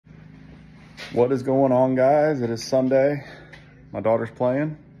What is going on, guys? It is Sunday. My daughter's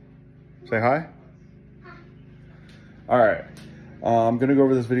playing. Say hi. All right. I'm going to go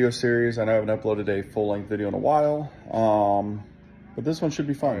over this video series. I know I haven't uploaded a full-length video in a while, but this one should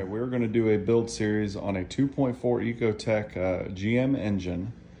be fun. All right, we're going to do a build series on a 2.4 Ecotec GM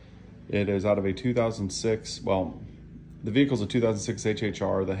engine. It is out of a 2006, well, the vehicle's a 2006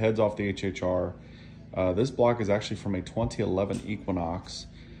 HHR. The head's off the HHR. This block is actually from a 2011 Equinox.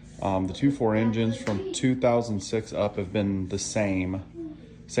 The 2.4 engines from 2006 up have been the same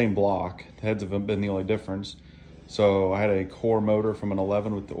block. The heads have been the only difference. So I had a core motor from an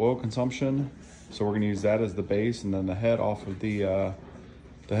 11 with the oil consumption. So we're gonna use that as the base, and then the head off of the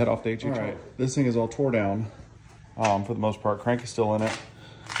head off the HHR. All right. This thing is all tore down for the most part. Crank is still in it,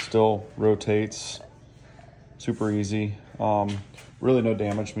 still rotates, super easy. Really no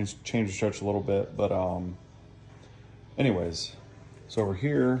damage. Means change the stretch a little bit, but anyways. So over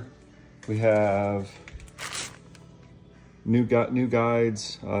here, we have new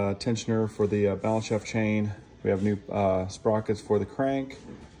guides, tensioner for the balance shaft chain. We have new sprockets for the crank,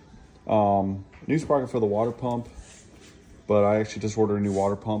 new sprocket for the water pump, but I actually just ordered a new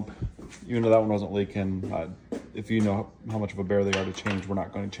water pump. Even though that one wasn't leaking, if you know how much of a bear they are to change, we're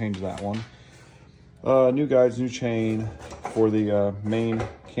not going to change that one. New guides, new chain for the main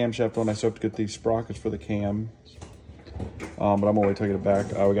camshaft one. I still have to get these sprockets for the cam. But I'm gonna wait till I get it back.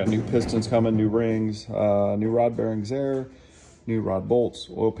 We got new pistons coming, new rings, new rod bearings there, new rod bolts,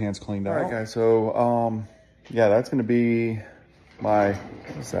 oil pans cleaned out. All right, guys, so yeah, that's gonna be my,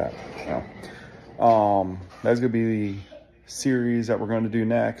 what's that? No. That's gonna be the series that we're gonna do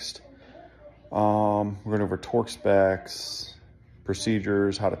next. We're going over torque specs,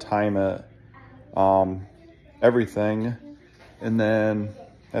 procedures, how to time it, everything, and then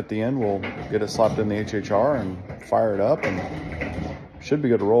at the end, we'll get it slapped in the HHR and fire it up, and should be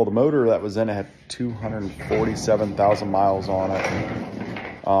good to roll. The motor that was in it had 247,000 miles on it.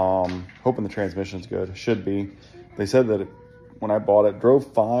 Hoping the transmission's good. Should be. They said that when I bought it,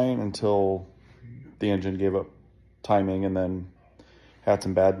 drove fine until the engine gave up timing, and then had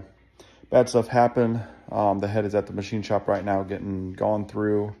some bad stuff happen. The head is at the machine shop right now getting gone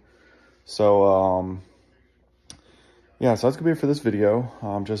through. So, yeah, so that's gonna be it for this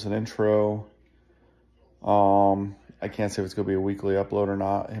video. Just an intro. I can't say if it's gonna be a weekly upload or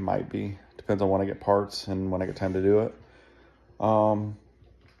not. It might be. Depends on when I get parts and when I get time to do it. So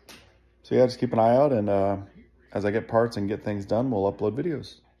yeah, just keep an eye out, and as I get parts and get things done, we'll upload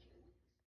videos.